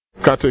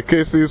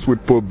Catechesis with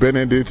Pope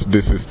Benedict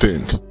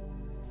XVI.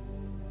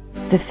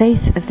 The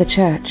Faith of the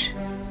Church.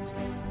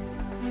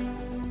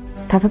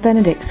 Papa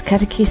Benedict's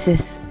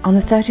Catechesis on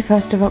the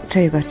 31st of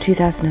October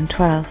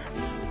 2012.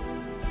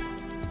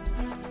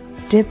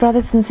 Dear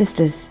brothers and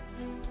sisters,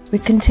 we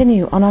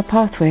continue on our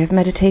pathway of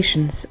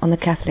meditations on the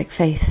Catholic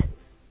faith.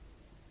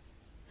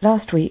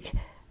 Last week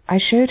I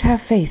showed how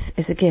faith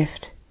is a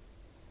gift,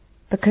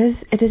 because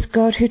it is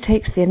God who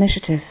takes the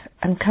initiative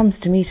and comes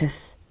to meet us.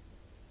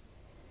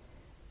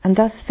 And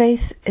thus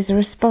faith is a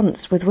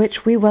response with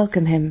which we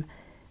welcome Him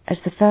as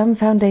the firm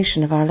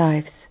foundation of our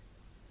lives.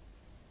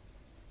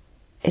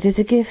 It is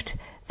a gift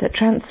that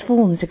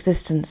transforms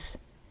existence,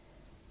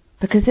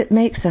 because it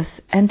makes us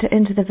enter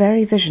into the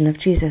very vision of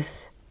Jesus,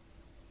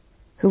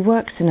 who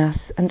works in us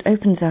and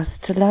opens us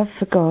to love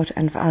for God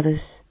and for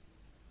others.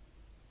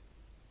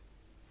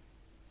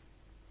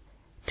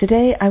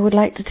 Today I would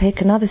like to take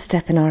another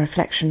step in our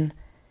reflection,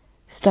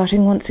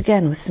 starting once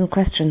again with some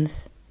questions.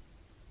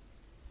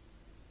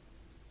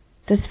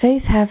 Does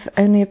faith have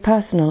only a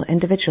personal,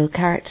 individual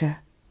character?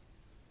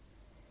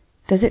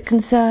 Does it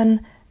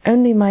concern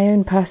only my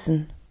own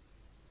person?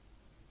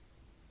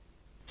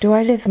 Do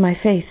I live my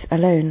faith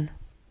alone?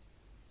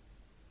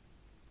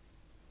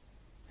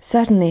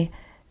 Certainly,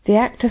 the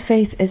act of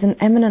faith is an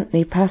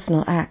eminently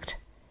personal act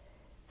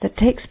that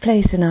takes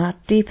place in our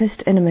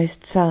deepest,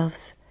 innermost selves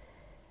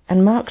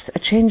and marks a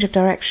change of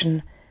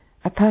direction,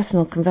 a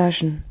personal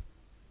conversion.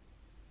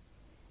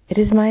 It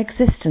is my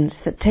existence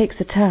that takes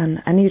a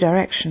turn, a new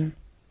direction.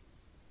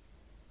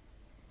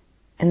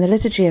 In the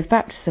liturgy of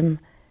baptism,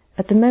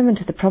 at the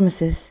moment of the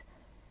promises,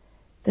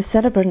 the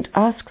celebrant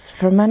asks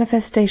for a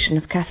manifestation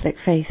of Catholic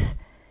faith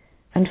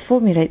and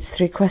formulates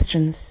three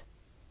questions.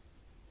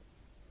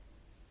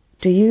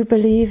 Do you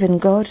believe in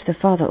God the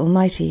Father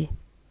Almighty?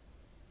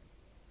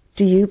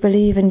 Do you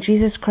believe in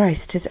Jesus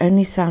Christ, His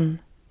only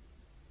Son?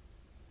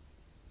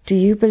 Do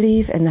you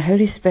believe in the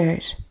Holy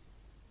Spirit?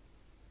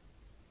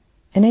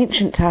 In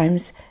ancient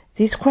times,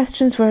 these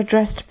questions were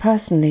addressed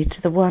personally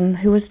to the one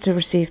who was to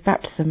receive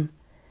baptism,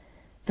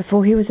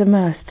 before he was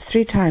immersed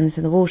 3 times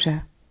in the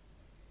water.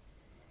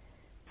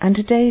 And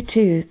today,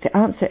 too, the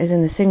answer is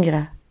in the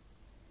singular: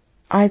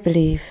 I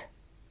believe.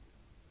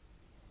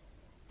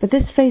 But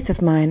this faith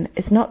of mine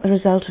is not the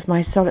result of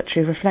my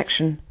solitary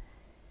reflection.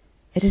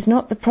 It is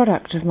not the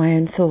product of my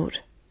own thought,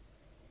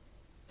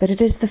 but it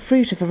is the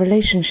fruit of a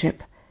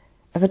relationship,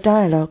 of a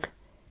dialogue,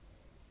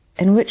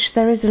 in which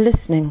there is a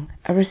listening,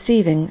 a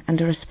receiving, and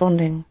a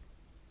responding.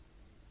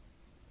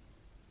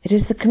 It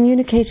is the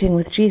communicating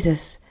with Jesus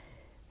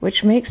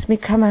which makes me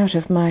come out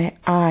of my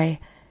I,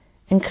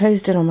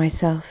 enclosed in on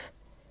myself,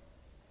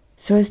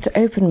 so as to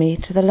open me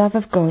to the love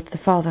of God the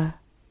Father.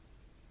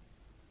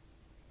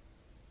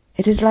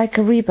 It is like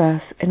a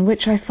rebirth in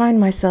which I find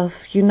myself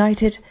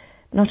united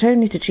not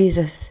only to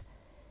Jesus,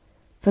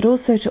 but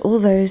also to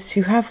all those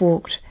who have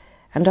walked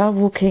and are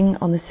walking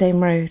on the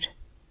same road.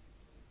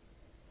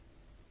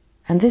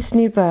 And this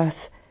new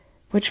birth,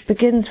 which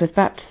begins with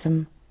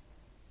baptism,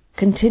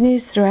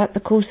 continues throughout the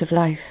course of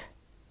life.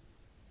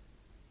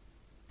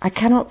 I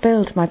cannot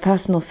build my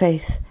personal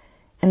faith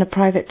in a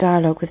private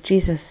dialogue with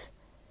Jesus,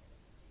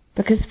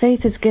 because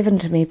faith is given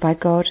to me by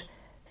God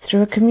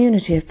through a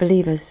community of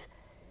believers,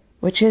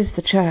 which is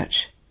the Church.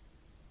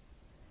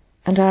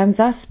 And I am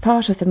thus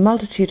part of the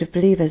multitude of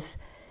believers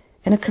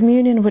in a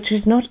communion which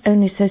is not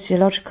only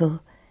sociological,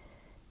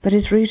 but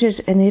is rooted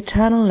in the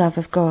eternal love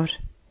of God,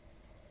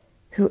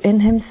 who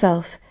in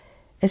Himself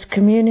is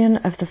communion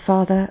of the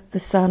Father,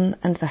 the Son,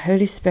 and the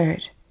Holy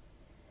Spirit,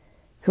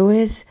 who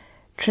is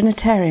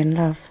Trinitarian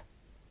love.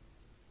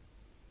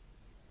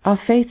 Our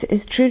faith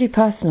is truly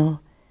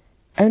personal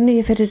only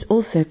if it is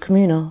also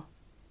communal.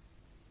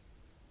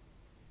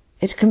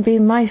 It can be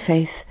my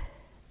faith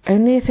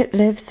only if it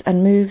lives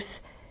and moves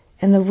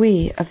in the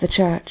we of the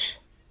Church,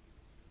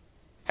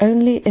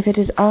 only if it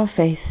is our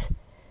faith,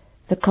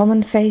 the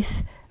common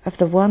faith of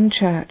the one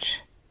Church.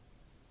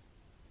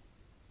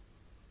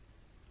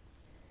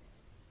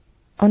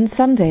 On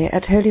Sunday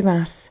at Holy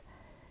Mass,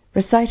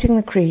 reciting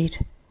the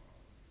Creed,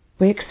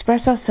 we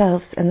express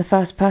ourselves in the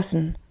first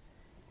person,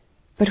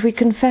 but we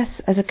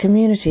confess as a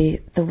community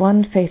the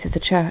one faith of the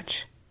Church.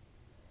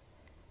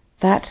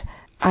 That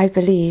I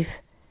believe,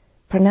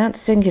 pronounced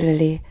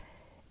singularly,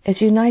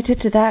 is united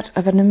to that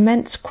of an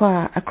immense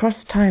choir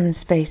across time and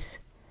space,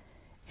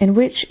 in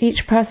which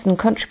each person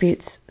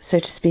contributes, so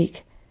to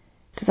speak,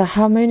 to the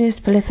harmonious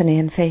polyphony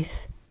in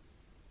faith.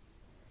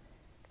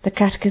 The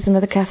Catechism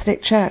of the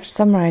Catholic Church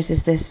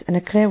summarizes this in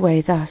a clear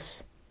way thus: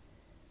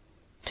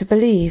 to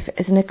believe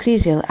is an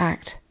ecclesial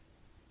act.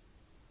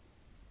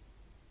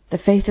 The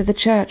faith of the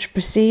Church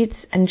precedes,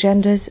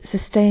 engenders,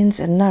 sustains,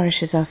 and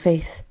nourishes our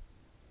faith.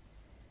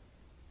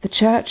 The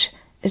Church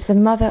is the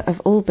mother of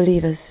all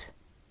believers.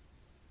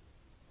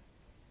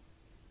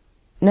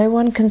 No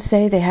one can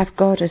say they have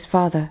God as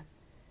Father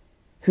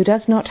who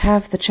does not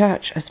have the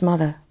Church as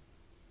Mother.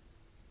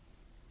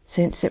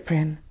 St.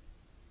 Cyprian.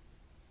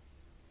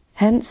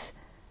 Hence,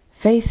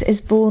 faith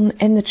is born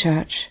in the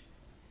Church,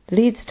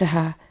 leads to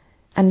her,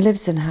 and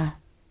lives in her.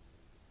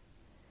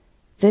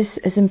 This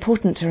is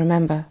important to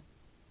remember.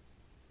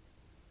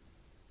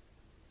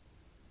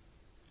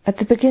 At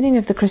the beginning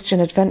of the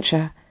Christian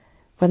adventure,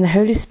 when the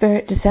Holy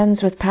Spirit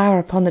descends with power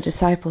upon the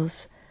disciples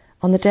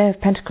on the day of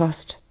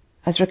Pentecost,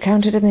 as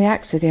recounted in the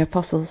Acts of the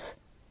Apostles,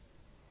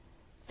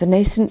 the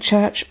nascent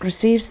Church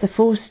receives the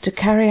force to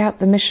carry out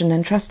the mission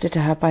entrusted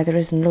to her by the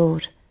risen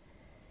Lord,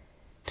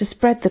 to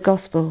spread the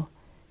gospel,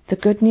 the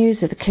good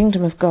news of the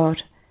kingdom of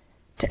God,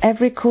 to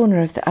every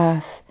corner of the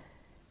earth,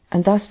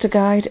 and thus to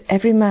guide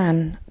every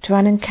man to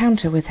an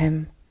encounter with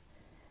him,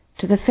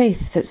 to the faith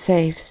that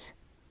saves.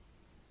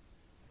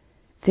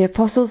 The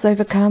apostles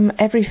overcome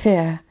every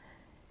fear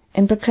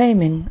in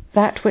proclaiming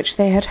that which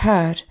they had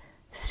heard,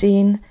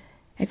 seen,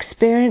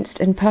 experienced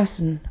in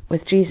person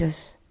with Jesus.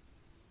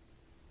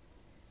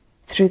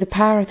 Through the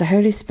power of the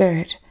Holy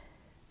Spirit,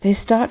 they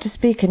start to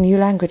speak in new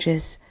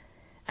languages,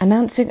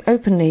 announcing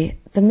openly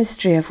the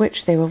mystery of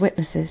which they were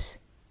witnesses.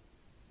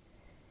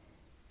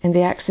 In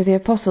the Acts of the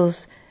Apostles,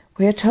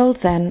 we are told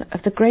then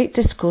of the great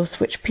discourse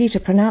which Peter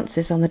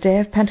pronounces on the day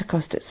of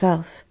Pentecost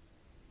itself.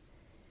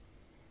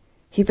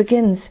 He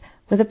begins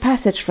with a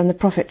passage from the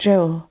prophet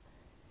Joel,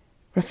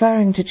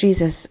 referring to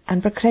Jesus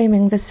and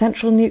proclaiming the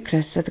central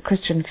nucleus of the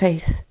Christian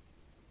faith,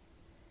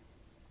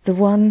 the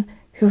one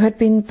who had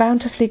been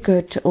bountifully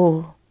good to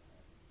all,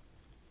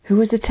 who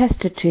was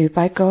attested to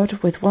by God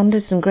with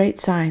wonders and great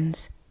signs,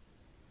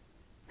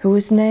 who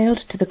was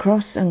nailed to the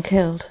cross and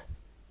killed.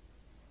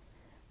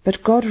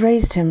 But God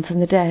raised him from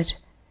the dead,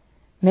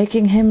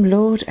 making him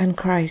Lord and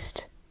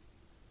Christ.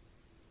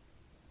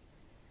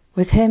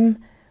 With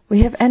him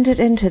we have entered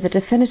into the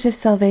definitive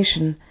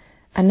salvation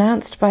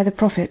announced by the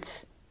prophets,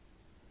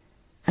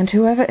 and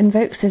whoever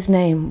invokes his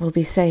name will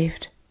be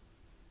saved.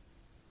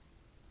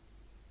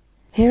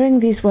 Hearing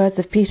these words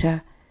of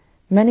Peter,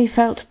 many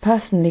felt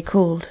personally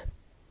called,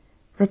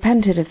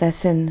 repented of their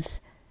sins,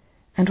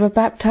 and were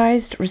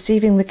baptized,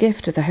 receiving the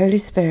gift of the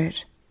Holy Spirit.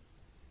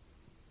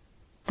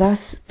 Thus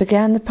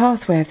began the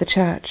pathway of the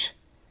Church,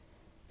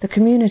 the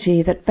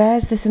community that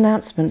bears this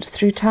announcement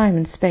through time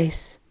and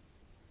space,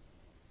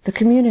 the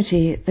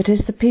community that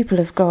is the people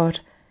of God,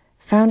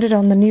 founded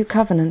on the new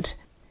covenant,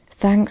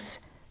 thanks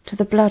to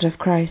the blood of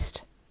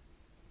Christ,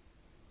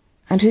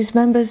 and whose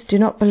members do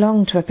not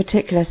belong to a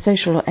particular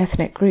social or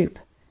ethnic group,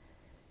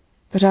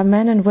 but are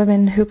men and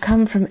women who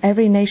come from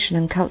every nation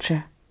and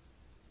culture.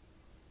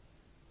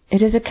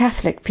 It is a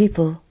Catholic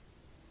people,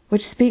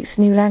 which speaks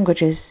new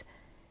languages,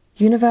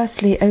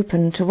 universally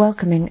open to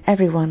welcoming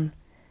everyone,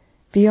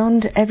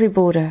 beyond every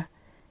border,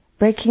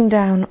 breaking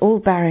down all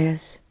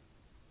barriers.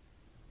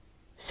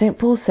 St.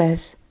 Paul says,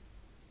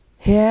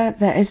 "Here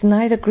there is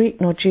neither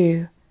Greek nor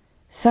Jew,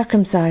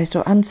 circumcised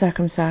or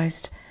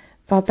uncircumcised,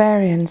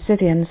 barbarian,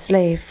 Scythian,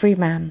 slave, free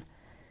man,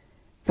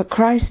 but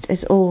Christ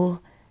is all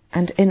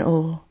and in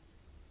all."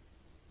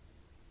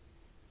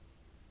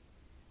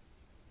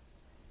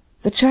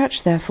 The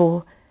Church,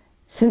 therefore,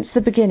 since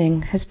the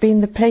beginning has been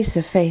the place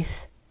of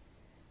faith,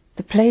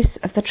 the place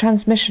of the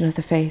transmission of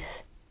the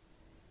faith,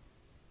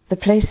 the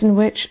place in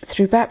which,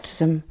 through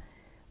baptism,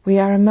 we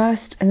are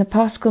immersed in the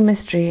paschal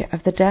mystery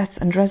of the death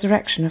and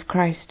resurrection of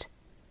Christ,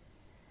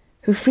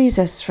 who frees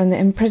us from the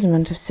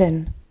imprisonment of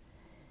sin,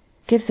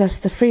 gives us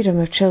the freedom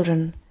of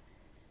children,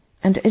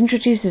 and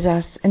introduces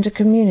us into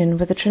communion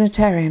with the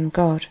Trinitarian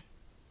God.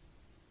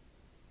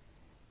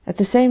 At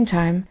the same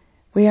time,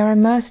 we are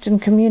immersed in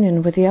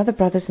communion with the other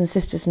brothers and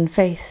sisters in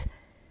faith,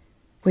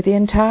 with the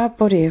entire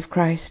body of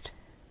Christ,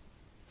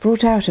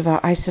 brought out of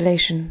our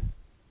isolation.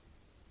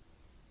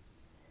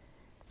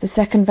 The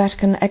Second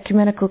Vatican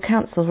Ecumenical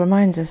Council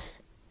reminds us,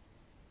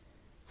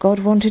 God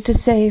wanted to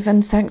save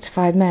and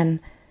sanctify men,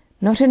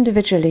 not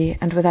individually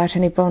and without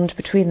any bond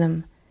between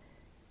them,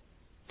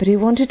 but he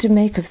wanted to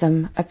make of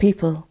them a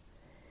people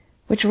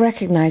which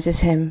recognizes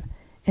him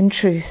in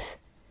truth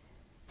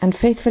and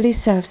faithfully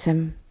serves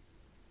him.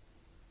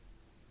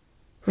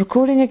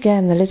 Recalling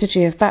again the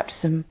liturgy of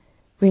baptism,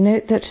 we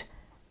note that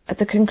at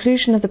the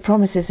conclusion of the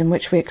promises in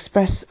which we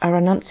express our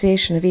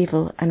renunciation of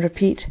evil and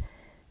repeat,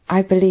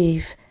 "I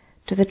believe,"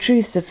 to the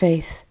truths of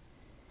faith,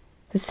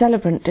 the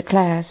celebrant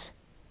declares,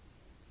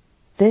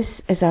 "This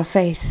is our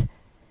faith,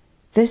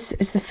 this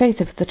is the faith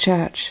of the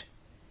Church,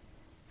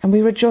 and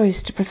we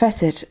rejoice to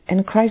profess it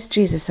in Christ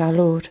Jesus our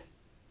Lord."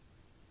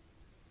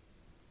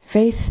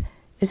 Faith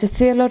is a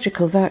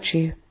theological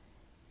virtue,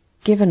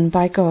 given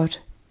by God,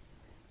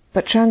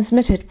 but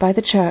transmitted by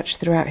the Church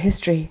throughout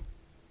history.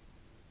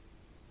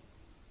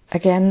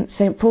 Again,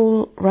 St.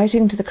 Paul,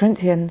 writing to the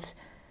Corinthians,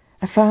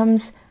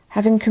 affirms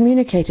having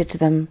communicated to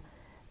them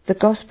the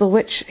gospel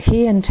which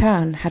he in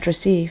turn had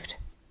received.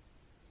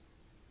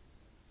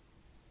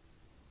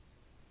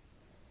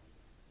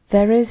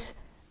 There is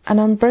an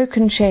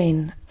unbroken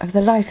chain of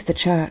the life of the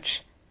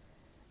Church,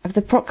 of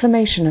the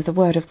proclamation of the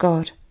Word of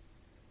God,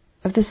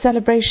 of the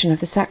celebration of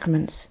the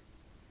sacraments,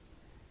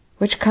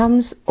 which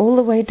comes all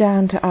the way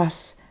down to us,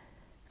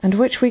 and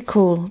which we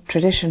call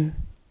tradition.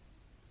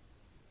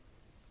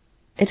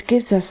 It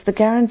gives us the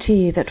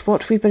guarantee that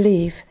what we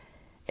believe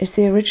is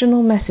the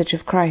original message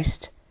of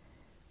Christ,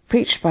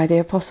 preached by the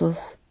apostles.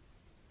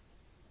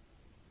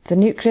 the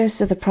nucleus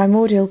of the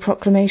primordial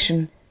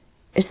proclamation,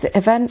 is the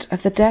event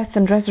of the death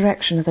and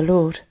resurrection of the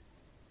Lord,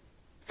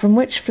 from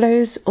which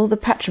flows all the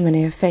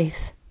patrimony of faith.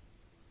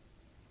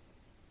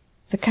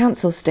 The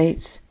Council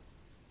states,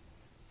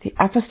 "The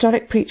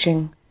apostolic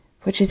preaching,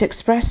 which is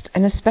expressed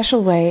in a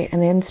special way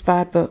in the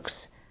inspired books,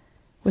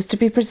 was to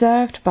be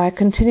preserved by a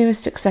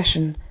continuous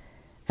succession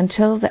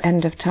until the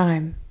end of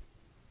time."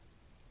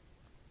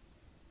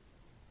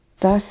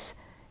 Thus,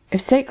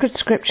 if sacred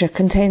scripture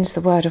contains the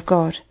Word of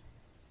God,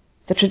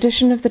 the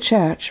tradition of the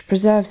Church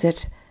preserves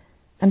it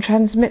and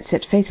transmits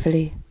it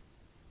faithfully,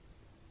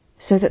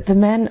 so that the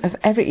men of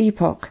every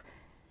epoch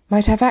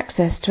might have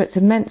access to its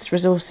immense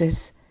resources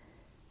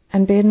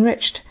and be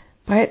enriched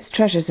by its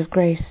treasures of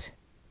grace.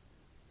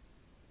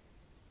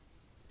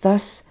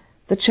 Thus,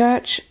 the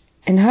Church,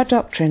 in her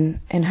doctrine,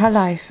 in her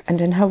life, and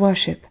in her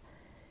worship,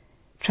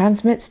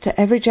 transmits to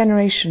every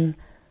generation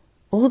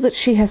all that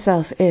she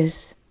herself is,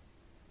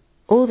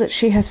 all that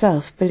she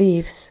herself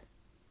believes.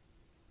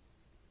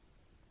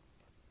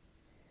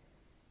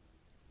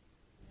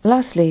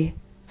 Lastly,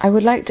 I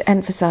would like to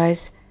emphasize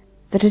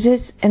that it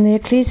is in the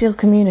ecclesial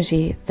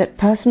community that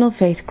personal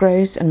faith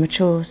grows and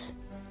matures.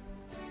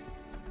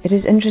 It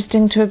is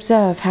interesting to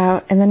observe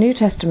how, in the New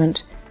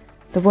Testament,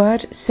 the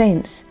word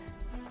saints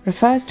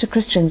refers to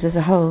Christians as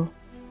a whole,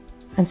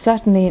 and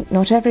certainly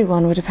not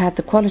everyone would have had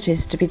the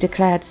qualities to be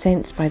declared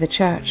saints by the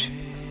Church.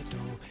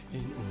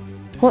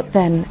 What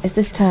then is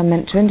this term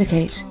meant to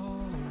indicate?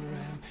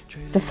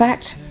 The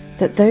fact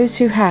that those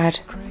who had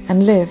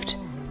and lived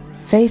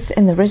faith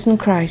in the risen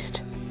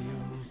Christ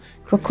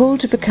were called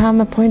to become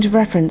a point of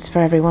reference for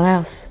everyone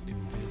else,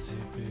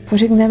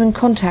 putting them in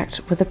contact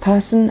with the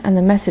person and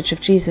the message of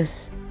Jesus,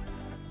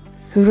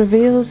 who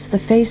reveals the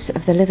face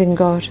of the living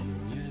God.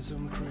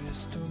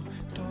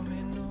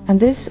 And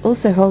this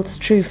also holds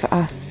true for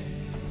us.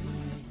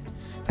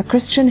 A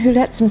Christian who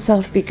lets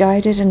himself be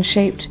guided and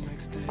shaped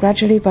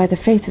gradually by the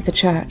faith of the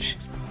Church,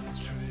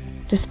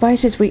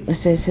 despite his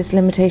weaknesses, his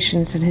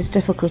limitations, and his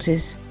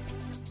difficulties,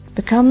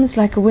 becomes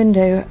like a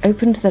window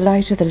open to the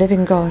light of the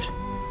living God,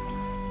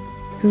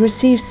 who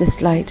receives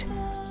this light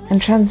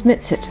and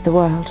transmits it to the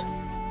world.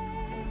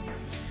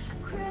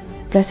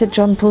 Blessed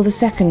John Paul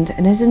II,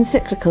 in his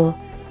encyclical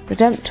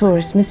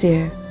Redemptoris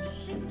Missio,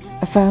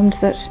 affirmed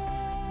that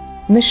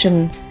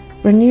mission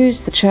renews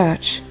the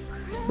Church,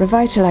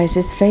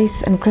 revitalizes faith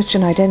and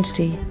Christian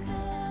identity,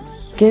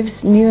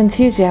 gives new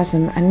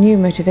enthusiasm and new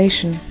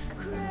motivation.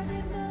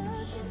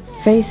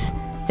 Faith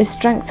is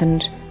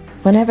strengthened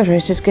whenever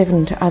it is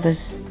given to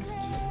others.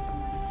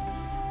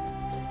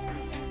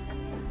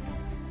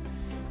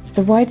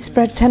 The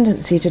widespread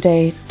tendency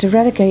today to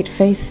relegate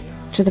faith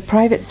to the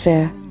private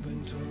sphere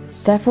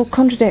therefore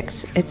contradicts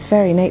its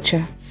very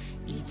nature.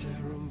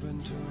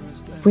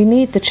 We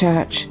need the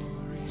Church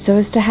so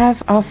as to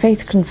have our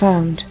faith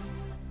confirmed,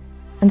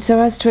 and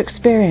so as to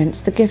experience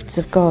the gifts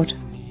of God,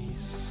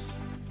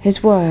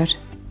 His Word,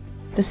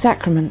 the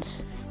sacraments,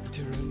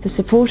 the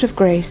support of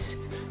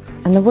grace,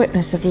 and the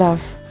witness of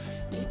love.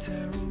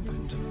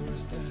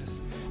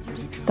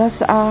 Thus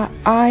our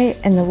I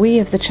in the we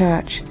of the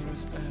Church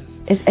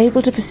is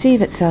able to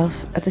perceive itself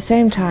at the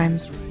same time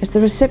as the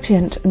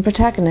recipient and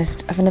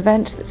protagonist of an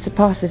event that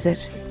surpasses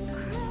it,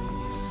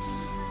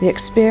 the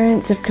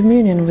experience of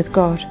communion with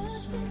God,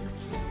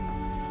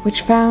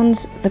 which founds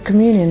the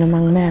communion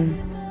among men.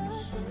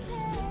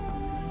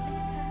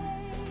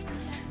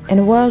 In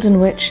a world in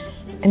which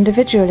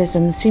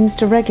individualism seems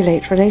to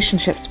regulate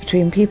relationships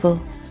between people,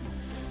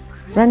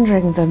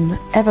 rendering them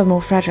ever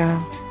more fragile,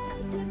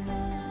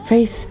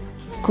 faith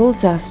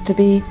calls us to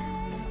be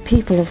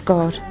people of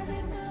God,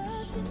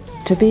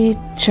 to be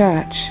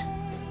Church,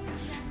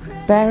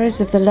 bearers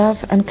of the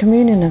love and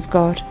communion of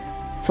God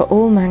for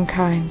all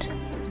mankind.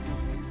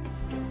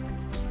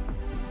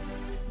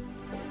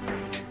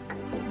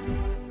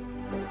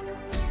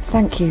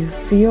 Thank you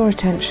for your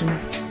attention.